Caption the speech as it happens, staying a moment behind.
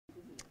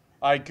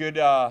All right, good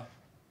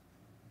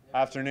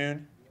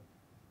afternoon.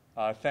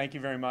 Thank you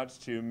very much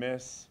to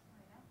Miss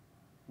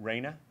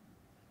Raina,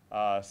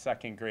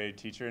 second grade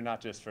teacher, not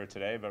just for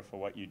today, but for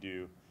what you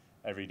do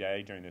every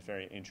day during this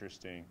very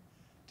interesting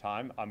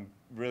time. I'm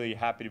really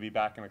happy to be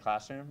back in the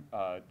classroom.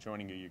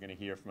 Joining you, you're going to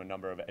hear from a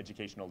number of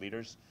educational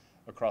leaders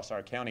across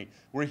our county.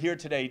 We're here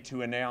today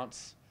to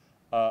announce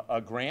a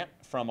grant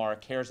from our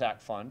CARES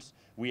Act funds.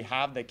 We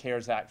have the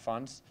CARES Act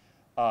funds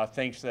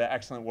thanks to the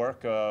excellent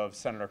work of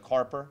Senator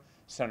Carper,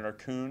 Senator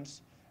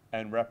Coons,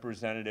 and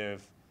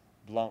Representative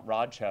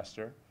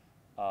Blunt-Rochester,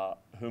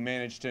 who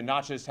managed to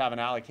not just have an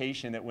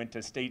allocation that went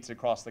to states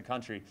across the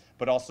country,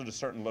 but also to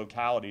certain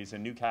localities,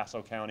 and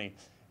Newcastle County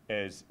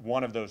is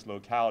one of those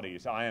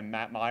localities. I am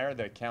Matt Meyer,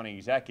 the county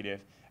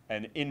executive,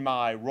 and in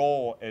my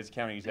role as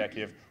county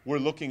executive, we're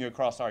looking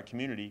across our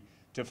community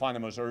to find the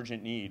most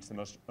urgent needs, the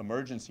most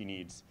emergency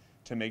needs,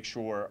 to make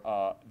sure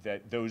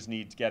that those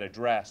needs get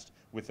addressed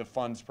with the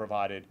funds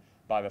provided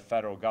by the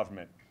federal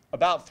government.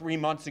 About 3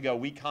 months ago,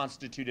 we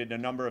constituted a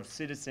number of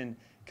citizen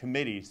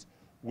committees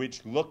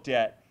which looked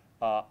at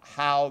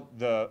how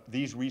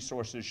these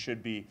resources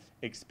should be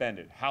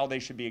expended, how they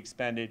should be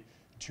expended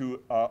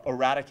to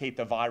eradicate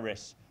the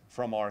virus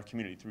from our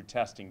community through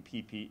testing,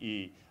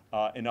 PPE,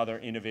 and other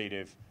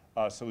innovative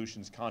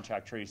solutions,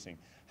 contact tracing,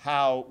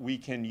 how we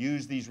can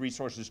use these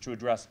resources to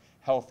address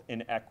health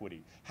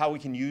inequity, how we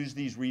can use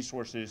these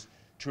resources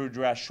to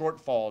address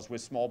shortfalls with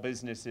small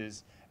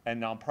businesses and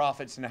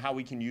nonprofits, and how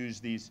we can use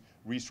these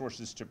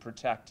resources to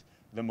protect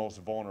the most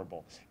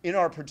vulnerable. In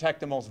our Protect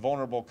the Most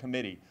Vulnerable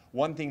Committee,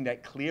 one thing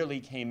that clearly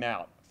came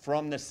out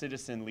from the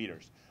citizen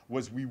leaders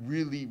was we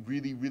really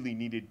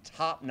needed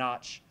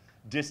top-notch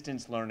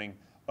distance learning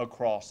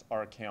across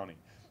our county.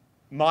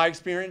 My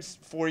experience,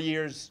 4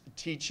 years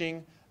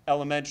teaching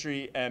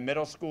elementary and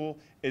middle school,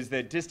 is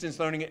that distance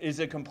learning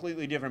is a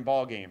completely different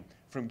ballgame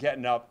from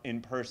getting up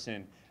in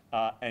person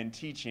and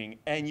teaching,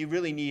 and you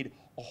really need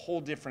a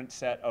whole different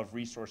set of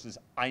resources.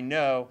 I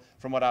know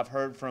from what I've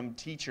heard from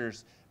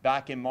teachers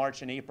back in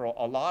March and April,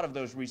 a lot of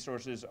those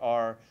resources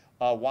are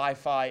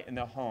Wi-Fi in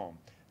the home,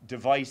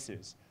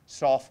 devices,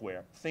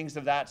 software, things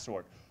of that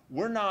sort.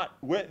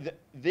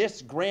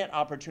 This grant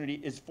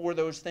opportunity is for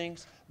those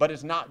things, but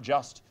it's not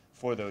just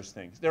for those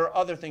things. There are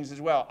other things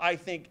as well. I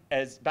think,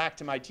 as back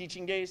to my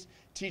teaching days,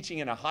 teaching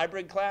in a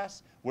hybrid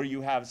class where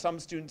you have some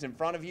students in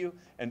front of you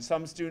and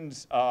some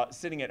students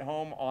sitting at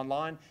home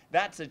online,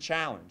 that's a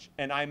challenge.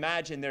 And I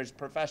imagine there's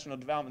professional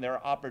development, there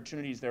are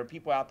opportunities, there are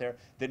people out there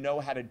that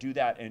know how to do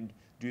that and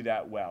do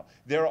that well.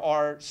 There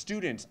are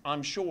students,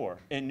 I'm sure,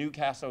 in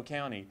Newcastle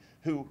County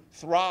who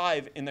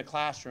thrive in the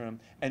classroom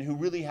and who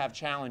really have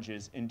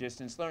challenges in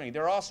distance learning.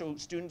 There are also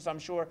students, I'm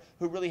sure,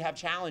 who really have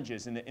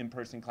challenges in the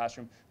in-person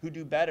classroom who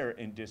do better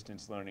in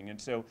distance learning.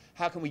 And so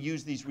how can we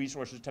use these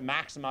resources to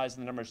maximize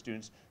the number of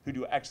students who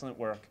do excellent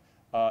work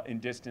in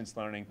distance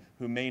learning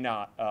who may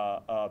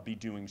not be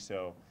doing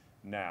so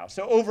now?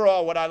 So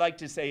overall, what I like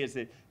to say is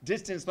that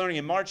distance learning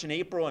in March and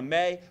April and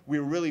May, we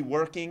were really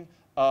working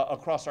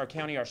across our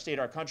county, our state,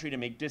 our country to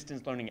make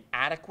distance learning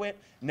adequate.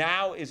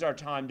 Now is our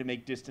time to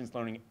make distance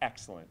learning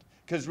excellent,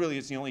 because really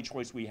it's the only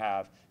choice we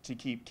have to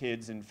keep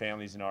kids and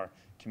families in our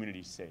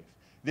communities safe.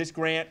 This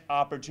grant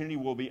opportunity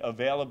will be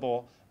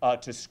available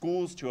to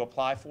schools to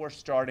apply for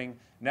starting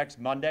next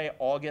Monday,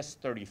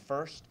 August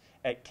 31st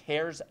at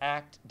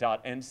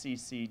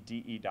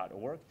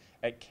caresact.nccde.org,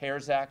 at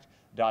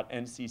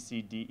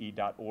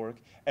caresact.nccde.org.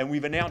 And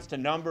we've announced a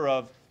number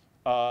of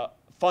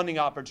funding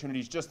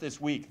opportunities just this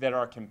week that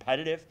are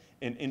competitive,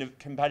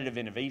 competitive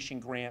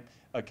innovation grant,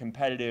 a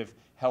competitive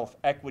health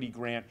equity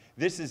grant.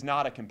 This is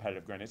not a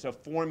competitive grant. It's a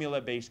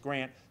formula-based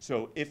grant.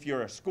 So if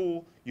you're a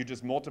school, you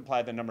just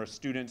multiply the number of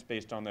students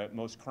based on the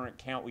most current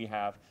count we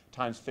have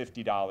times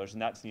 $50,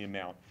 and that's the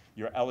amount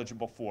you're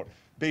eligible for.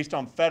 Based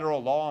on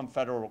federal law and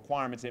federal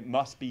requirements, it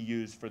must be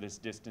used for this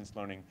distance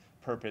learning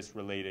purpose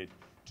related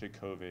to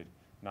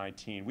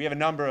COVID-19. We have a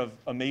number of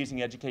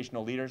amazing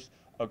educational leaders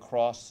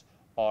across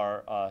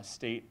our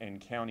state and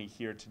county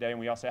here today, and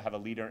we also have a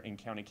leader in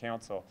county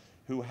council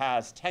who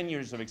has 10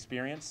 years of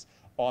experience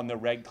on the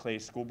Red Clay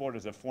School Board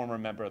as a former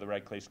member of the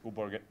Red Clay School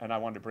Board, and I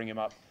wanted to bring him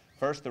up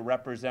first, the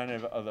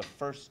representative of the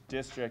 1st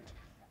District,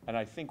 and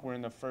I think we're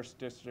in the 1st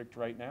District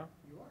right now.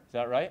 You are. Is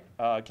that right?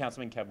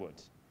 Councilman Kev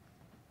Woods.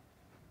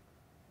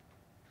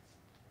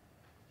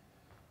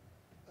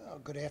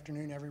 Good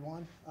afternoon,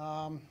 everyone.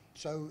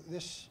 So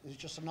this is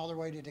just another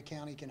way that the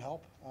county can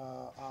help.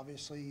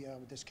 Obviously,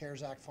 with this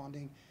CARES Act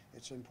funding,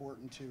 it's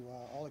important to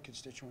all the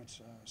constituents,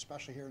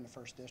 especially here in the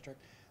 1st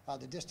District.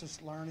 The distance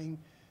learning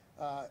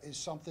is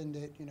something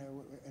that, you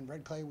know, in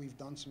Red Clay we've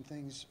done some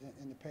things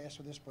in the past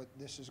with this, but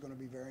this is going to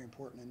be very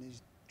important in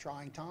these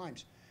trying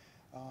times.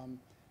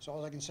 So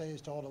all I can say is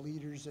to all the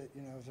leaders that,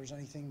 you know, if there's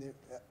anything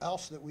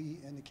else that we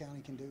in the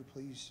county can do,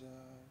 please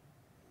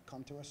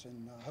come to us,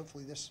 and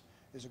hopefully this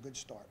is a good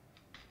start.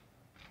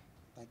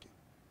 Thank you.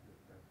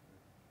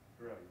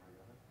 The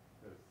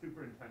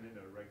superintendent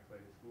of Red Clay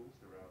Schools,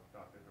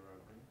 Dr.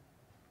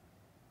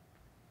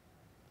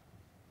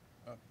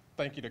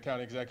 Thank you to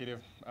County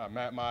Executive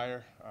Matt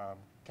Meyer.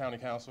 County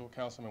Council,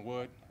 Councilman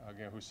Wood,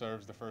 again, who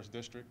serves the 1st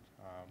District.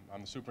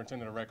 I'm the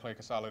superintendent of Red Clay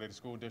Consolidated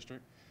School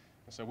District.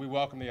 And so we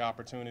welcome the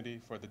opportunity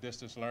for the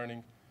distance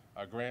learning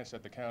grants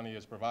that the county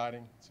is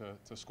providing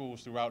to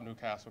schools throughout New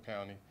Castle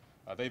County.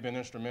 They've been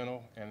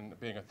instrumental in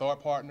being a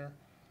thought partner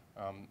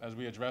as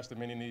we address the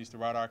many needs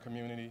throughout our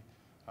community.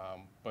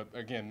 But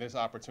again, this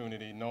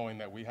opportunity, knowing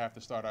that we have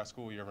to start our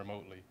school year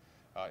remotely.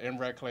 In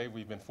Red Clay,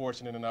 we've been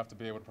fortunate enough to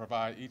be able to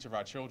provide each of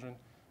our children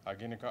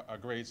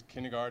grades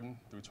kindergarten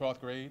through 12th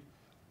grade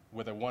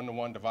with a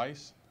one-to-one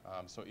device.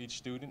 So each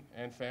student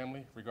and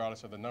family,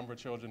 regardless of the number of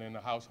children in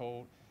the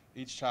household,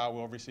 each child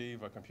will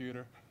receive a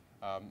computer.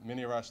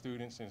 Many of our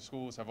students in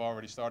schools have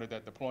already started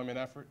that deployment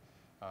effort.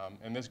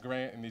 And this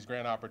grant and these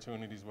grant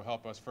opportunities will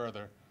help us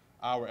further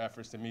our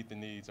efforts to meet the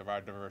needs of our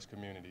diverse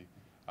community.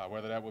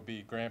 Whether that would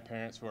be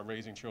grandparents who are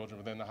raising children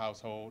within the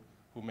household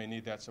who may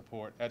need that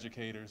support,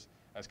 educators,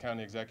 as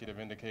County Executive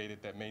indicated,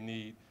 that may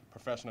need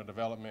professional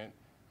development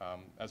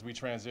as we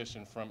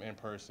transition from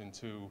in-person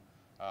to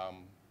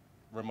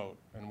remote.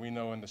 And we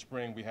know in the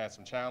spring we had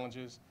some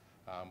challenges,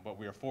 but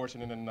we are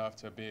fortunate enough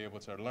to be able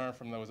to learn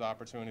from those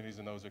opportunities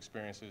and those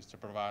experiences to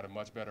provide a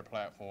much better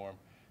platform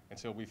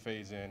until we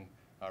phase in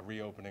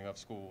reopening of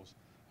schools.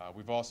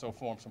 We've also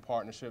formed some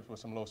partnerships with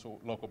some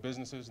local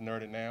businesses,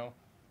 Nerd It Now,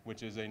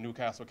 which is a New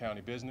Castle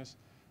County business,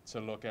 to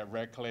look at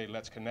Red Clay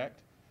Let's Connect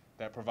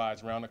that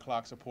provides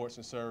round-the-clock supports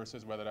and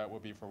services, whether that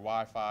would be for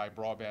Wi-Fi,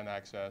 broadband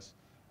access,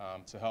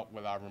 to help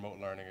with our remote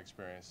learning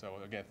experience. So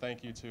again,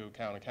 thank you to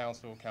County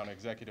Council, County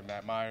Executive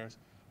Matt Myers,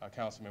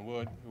 Councilman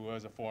Wood, who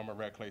is a former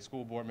Red Clay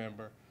School Board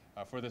member,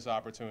 for this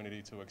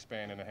opportunity to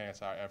expand and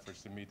enhance our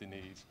efforts to meet the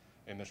needs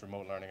in this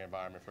remote learning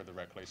environment for the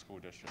Red Clay School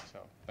District. So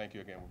thank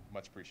you again,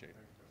 much appreciated.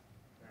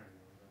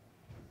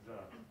 This is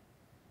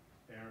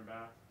Aaron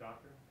Bass,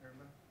 Dr. Aaron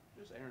Bass?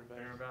 Just Aaron Bass.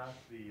 Aaron Bass,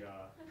 the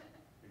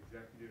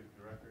Executive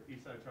Director,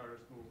 Eastside Charter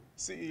School.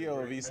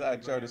 CEO of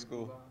Eastside Charter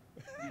School.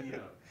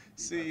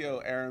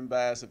 CEO Aaron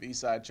Bass of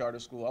Eastside Charter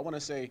School. I want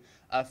to say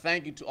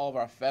thank you to all of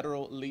our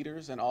federal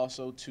leaders and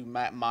also to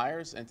Matt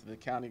Myers and to the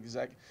county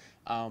exec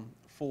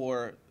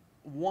for,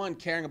 one,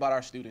 caring about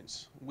our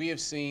students. We have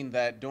seen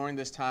that during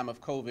this time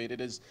of COVID, it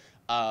has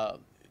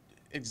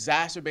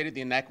exacerbated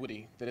the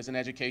inequity that is in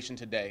education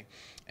today.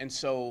 And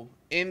so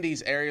in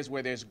these areas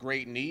where there's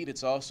great need,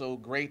 it's also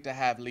great to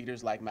have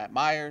leaders like Matt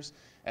Myers,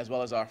 as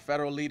well as our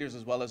federal leaders,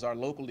 as well as our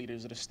local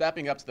leaders that are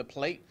stepping up to the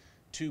plate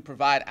to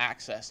provide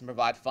access and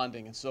provide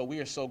funding. And so we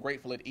are so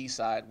grateful at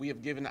Eastside. We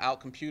have given out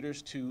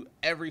computers to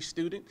every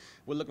student.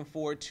 We're looking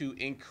forward to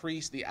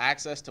increase the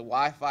access to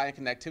Wi-Fi and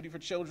connectivity for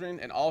children,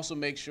 and also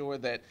make sure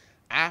that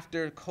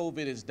after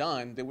COVID is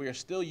done, that we are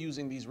still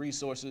using these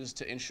resources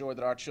to ensure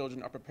that our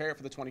children are prepared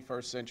for the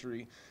 21st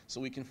century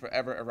so we can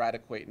forever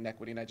eradicate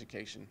inequity in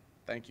education.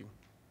 Thank you.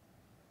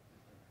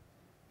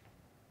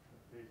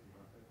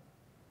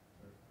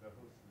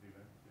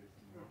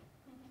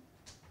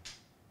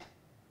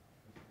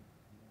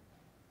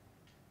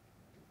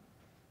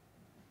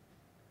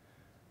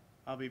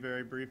 I'll be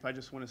very brief. I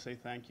just want to say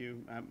thank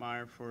you, Matt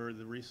Meyer, for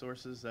the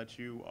resources that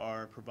you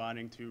are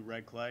providing to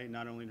Red Clay,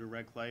 not only to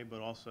Red Clay, but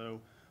also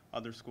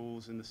other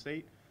schools in the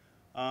state.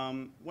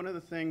 One of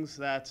the things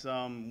that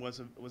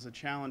was a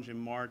challenge in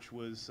March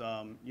was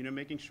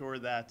making sure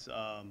that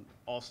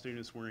all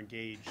students were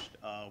engaged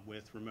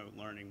with remote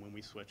learning when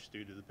we switched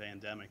due to the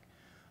pandemic.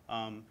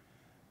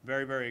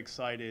 Very, very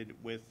excited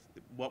with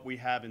what we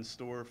have in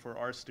store for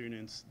our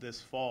students this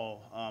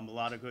fall. A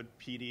lot of good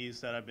PDs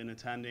that I've been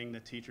attending,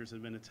 that teachers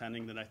have been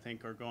attending, that I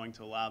think are going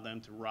to allow them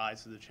to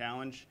rise to the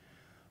challenge.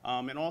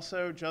 And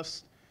also,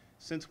 just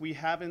since we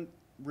haven't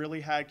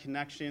really had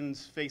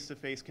connections,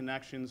 face-to-face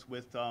connections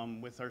with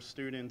our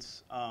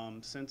students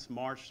since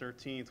March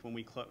 13th when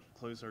we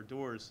closed our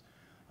doors,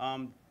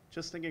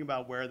 just thinking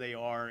about where they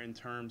are in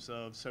terms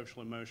of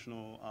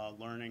social-emotional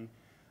learning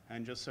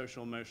and just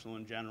social-emotional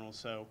in general.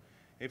 So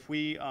if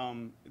we,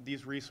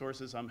 these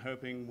resources, I'm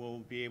hoping will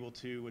be able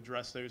to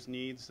address those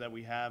needs that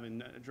we have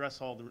and address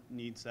all the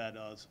needs that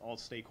all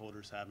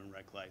stakeholders have in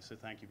Red Clay. So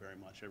thank you very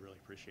much. I really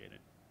appreciate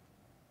it.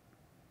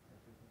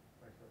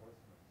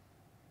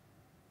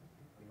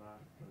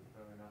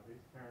 Not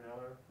least, Karen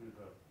Eller, who's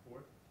a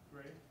fourth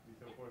grade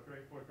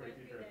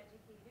teacher.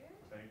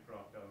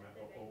 Bancroft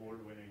Elementary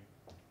award-winning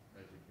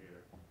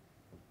educator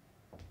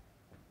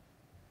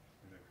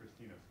in the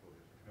Christina School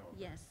District. No,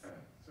 yes.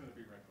 Soon to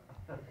be Red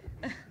Clay.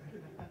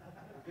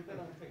 Get that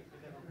on tape.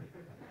 Get that on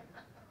tape.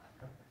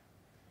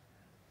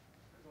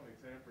 There's only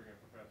tampering in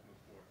professional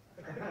sports.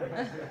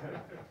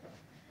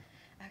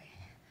 Okay.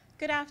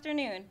 Good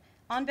afternoon.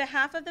 On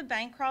behalf of the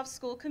Bancroft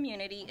School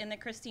community in the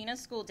Christina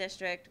School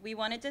District, we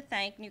wanted to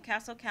thank New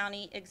Castle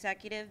County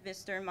Executive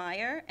Mr.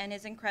 Meyer and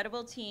his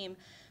incredible team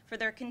for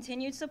their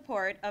continued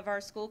support of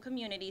our school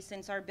community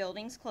since our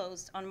buildings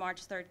closed on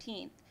March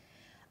 13th.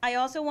 I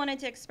also wanted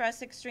to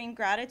express extreme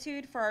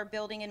gratitude for our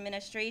building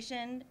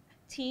administration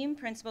team,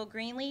 Principal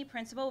Greenlee,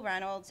 Principal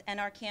Reynolds, and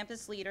our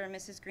campus leader,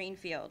 Mrs.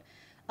 Greenfield,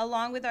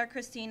 along with our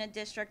Christina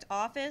District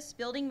Office,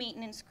 building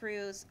maintenance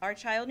crews, our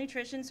Child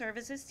Nutrition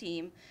Services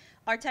team,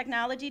 our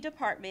technology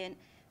department,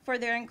 for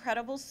their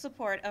incredible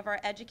support of our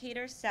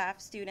educators, staff,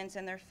 students,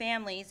 and their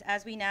families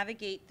as we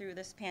navigate through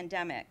this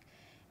pandemic.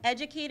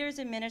 Educators,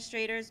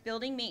 administrators,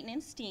 building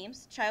maintenance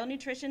teams, child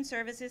nutrition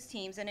services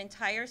teams, and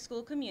entire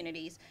school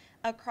communities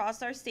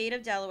across our state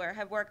of Delaware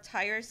have worked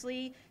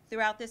tirelessly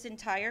throughout this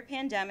entire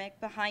pandemic,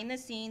 behind the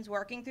scenes,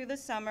 working through the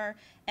summer,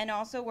 and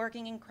also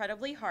working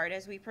incredibly hard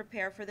as we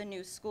prepare for the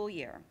new school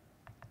year.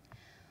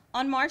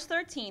 On March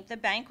 13th, the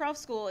Bancroft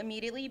School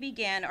immediately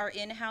began our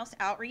in-house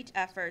outreach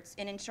efforts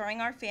in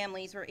ensuring our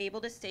families were able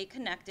to stay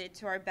connected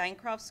to our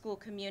Bancroft School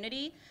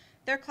community,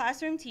 their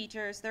classroom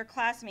teachers, their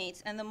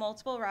classmates, and the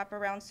multiple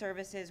wraparound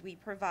services we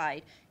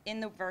provide in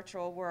the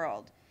virtual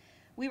world.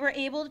 We were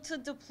able to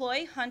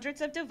deploy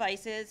hundreds of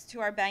devices to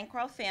our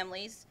Bancroft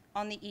families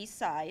on the east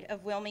side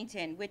of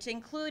Wilmington, which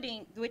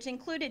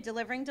included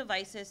delivering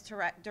devices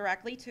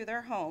directly to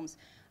their homes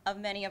of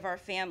many of our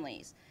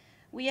families.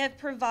 We have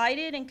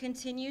provided and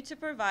continue to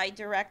provide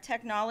direct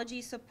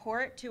technology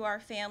support to our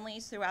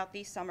families throughout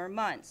these summer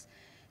months.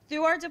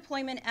 Through our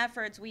deployment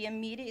efforts, we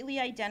immediately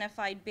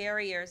identified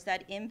barriers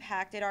that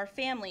impacted our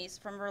families,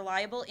 from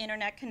reliable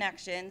internet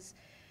connections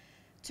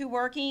to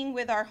working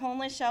with our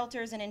homeless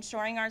shelters and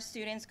ensuring our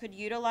students could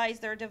utilize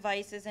their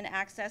devices and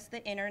access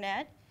the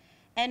internet,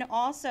 and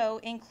also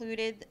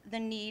included the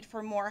need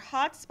for more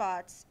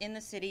hotspots in the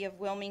city of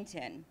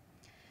Wilmington.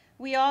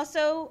 We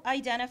also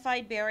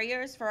identified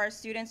barriers for our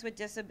students with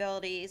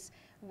disabilities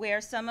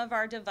where some of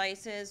our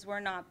devices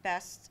were not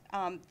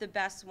the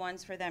best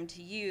ones for them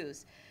to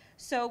use.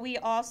 So we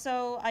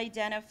also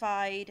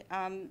identified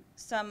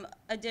some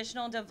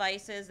additional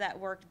devices that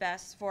worked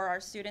best for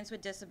our students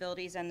with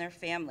disabilities and their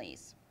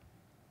families.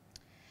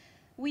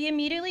 We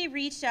immediately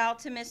reached out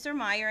to Mr.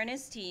 Meyer and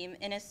his team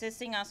in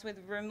assisting us with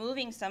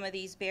removing some of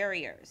these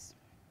barriers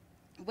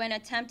when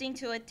attempting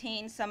to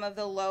attain some of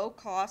the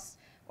low-cost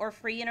or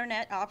free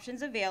internet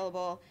options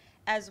available,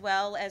 as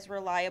well as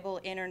reliable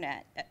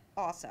internet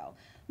also.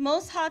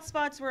 Most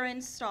hotspots were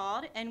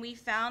installed, and we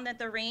found that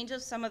the range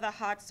of some of the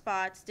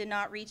hotspots did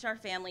not reach our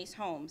families'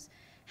 homes.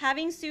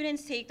 Having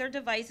students take their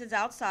devices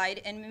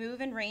outside and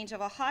move in range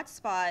of a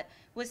hotspot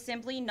was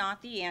simply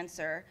not the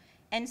answer,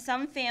 and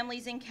some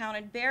families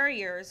encountered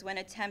barriers when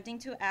attempting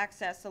to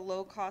access the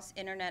low-cost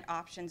internet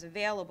options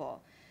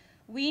available.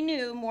 We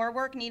knew more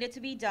work needed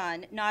to be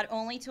done, not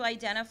only to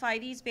identify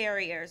these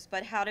barriers,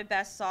 but how to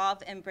best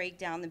solve and break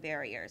down the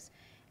barriers.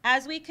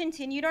 As we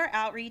continued our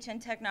outreach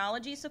and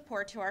technology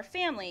support to our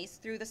families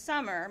through the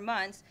summer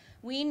months,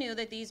 we knew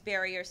that these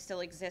barriers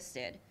still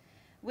existed.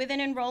 With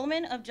an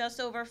enrollment of just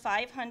over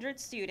 500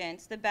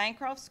 students, the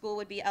Bancroft School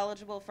would be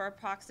eligible for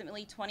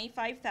approximately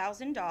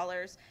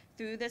 $25,000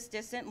 through this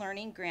distant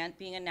learning grant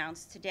being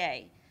announced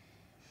today.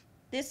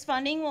 This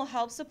funding will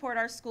help support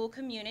our school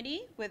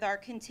community with our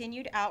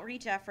continued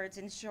outreach efforts,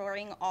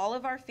 ensuring all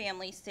of our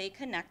families stay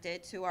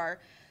connected to our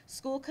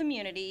school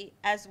community,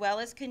 as well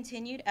as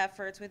continued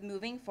efforts with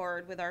moving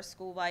forward with our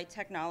school-wide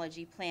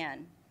technology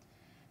plan.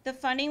 The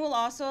funding will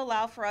also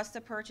allow for us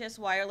to purchase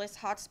wireless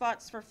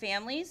hotspots for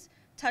families,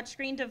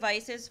 touchscreen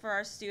devices for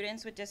our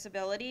students with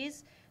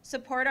disabilities,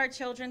 support our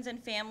Children's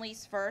and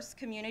Families First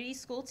community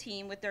school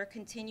team with their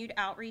continued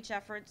outreach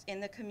efforts in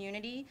the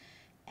community,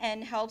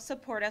 and help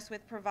support us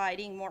with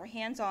providing more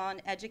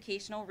hands-on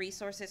educational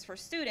resources for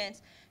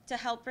students to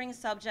help bring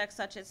subjects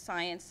such as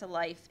science to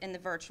life in the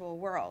virtual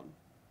world.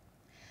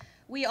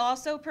 We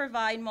also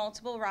provide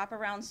multiple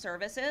wraparound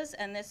services,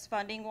 and this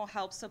funding will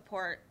help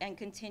support and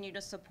continue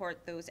to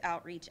support those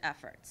outreach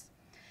efforts.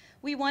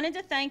 We wanted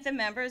to thank the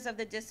members of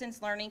the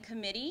Distance Learning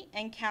Committee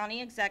and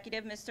County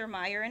Executive Mr.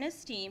 Meyer and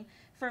his team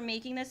for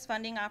making this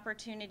funding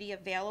opportunity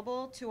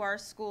available to our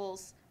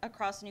schools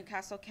across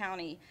Newcastle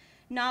County.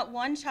 Not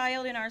one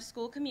child in our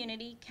school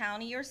community,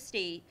 county, or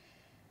state,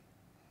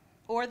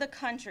 or the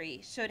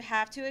country should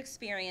have to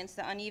experience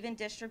the uneven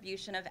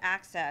distribution of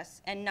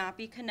access and not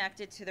be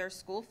connected to their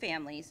school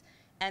families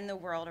and the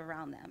world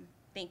around them.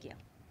 Thank you.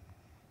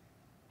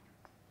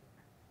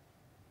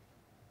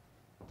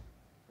 I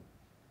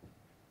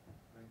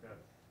think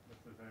that's, if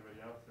there's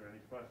anybody else or any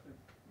questions,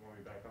 you want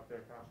me back up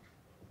there, Kyle?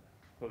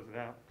 Close it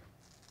out.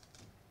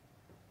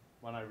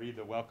 Why don't I read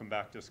the welcome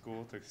back to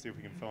school to see if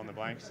we can fill in the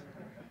blanks?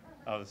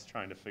 I was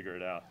trying to figure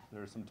it out.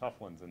 There are some tough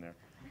ones in there.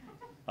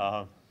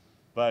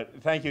 But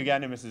thank you again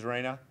to Mrs.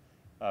 Reyna,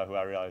 who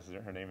I realize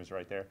her name is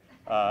right there.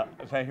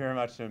 Thank you very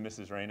much to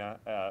Mrs. Reyna,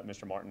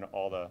 Mr. Martin,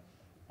 all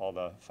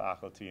the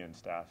faculty and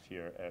staff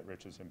here at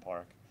Richardson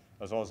Park,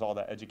 as well as all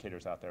the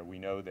educators out there. We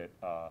know that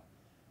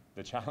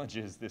the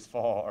challenges this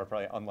fall are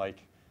probably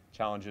unlike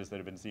challenges that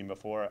have been seen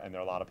before, and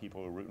there are a lot of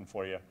people who are rooting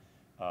for you.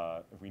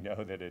 We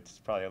know that it's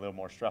probably a little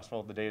more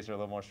stressful. The days are a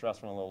little more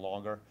stressful and a little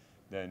longer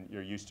than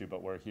you're used to,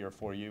 but we're here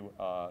for you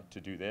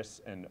to do this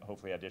and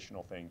hopefully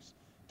additional things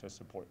to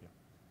support you.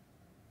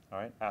 All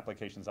right,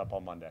 application's up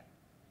on Monday.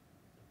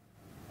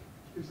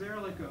 Is there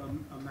like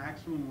a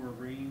maximum or a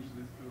range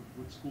of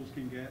what schools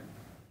can get?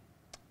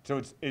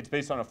 So it's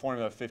based on a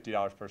formula of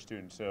 $50 per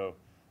student. So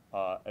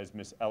as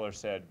Ms. Eller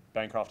said,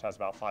 Bancroft has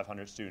about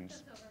 500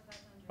 students. Just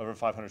over 500. Over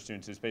 500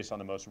 students. It's based on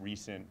the most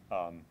recent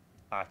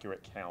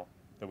accurate count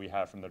that we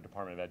have from the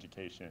Department of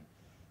Education.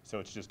 So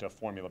it's just a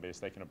formula base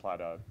they can apply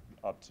to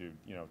up to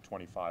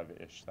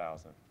 25-ish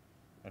thousand,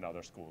 and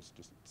other schools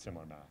just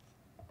similar math.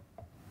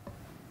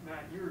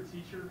 Matt, you're a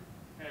teacher,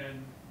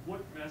 and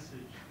what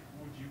message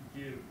would you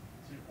give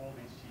to all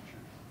these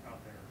teachers out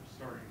there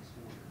starting a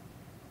school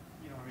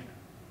year? I mean,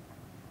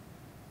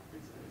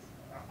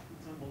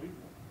 it's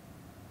unbelievable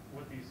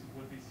what these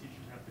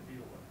teachers have to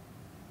deal with.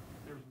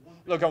 There's one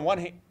thing. Look, on one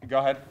hand, go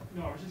ahead.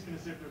 No, I was just going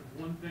to say, if there's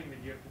one thing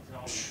that you have to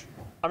tell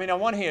them. I mean, on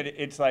one hand,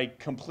 it's like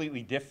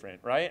completely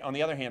different, right? On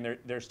the other hand,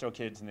 they're still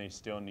kids and they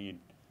still need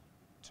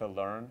to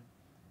learn.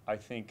 I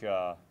think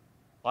I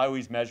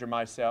always measure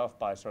myself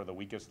by sort of the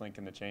weakest link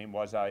in the chain.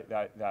 Was I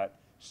that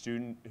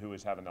student who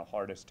was having the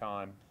hardest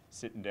time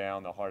sitting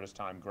down, the hardest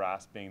time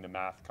grasping the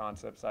math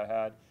concepts I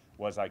had?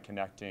 Was I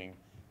connecting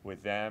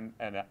with them?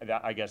 And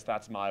I guess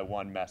that's my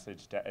one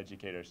message to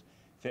educators.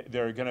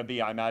 There are going to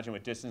be, I imagine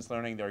with distance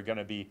learning, there are going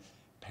to be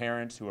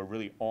parents who are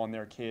really on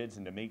their kids,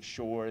 and to make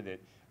sure that,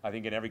 I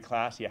think in every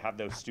class you have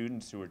those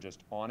students who are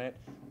just on it.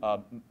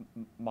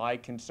 My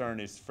concern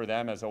is for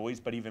them as always,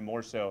 but even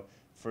more so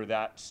for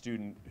that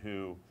student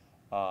who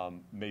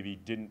maybe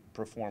didn't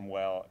perform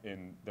well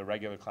in the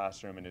regular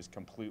classroom and is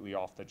completely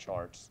off the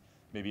charts,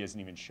 maybe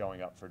isn't even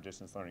showing up for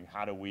distance learning.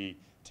 How do we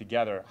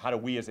together, how do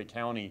we as a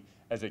county,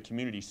 as a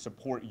community,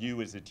 support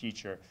you as a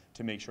teacher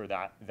to make sure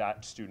that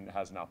that student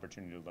has an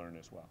opportunity to learn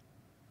as well?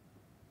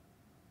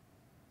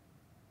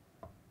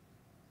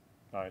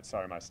 All right,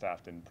 sorry my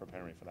staff didn't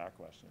prepare me for that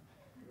question.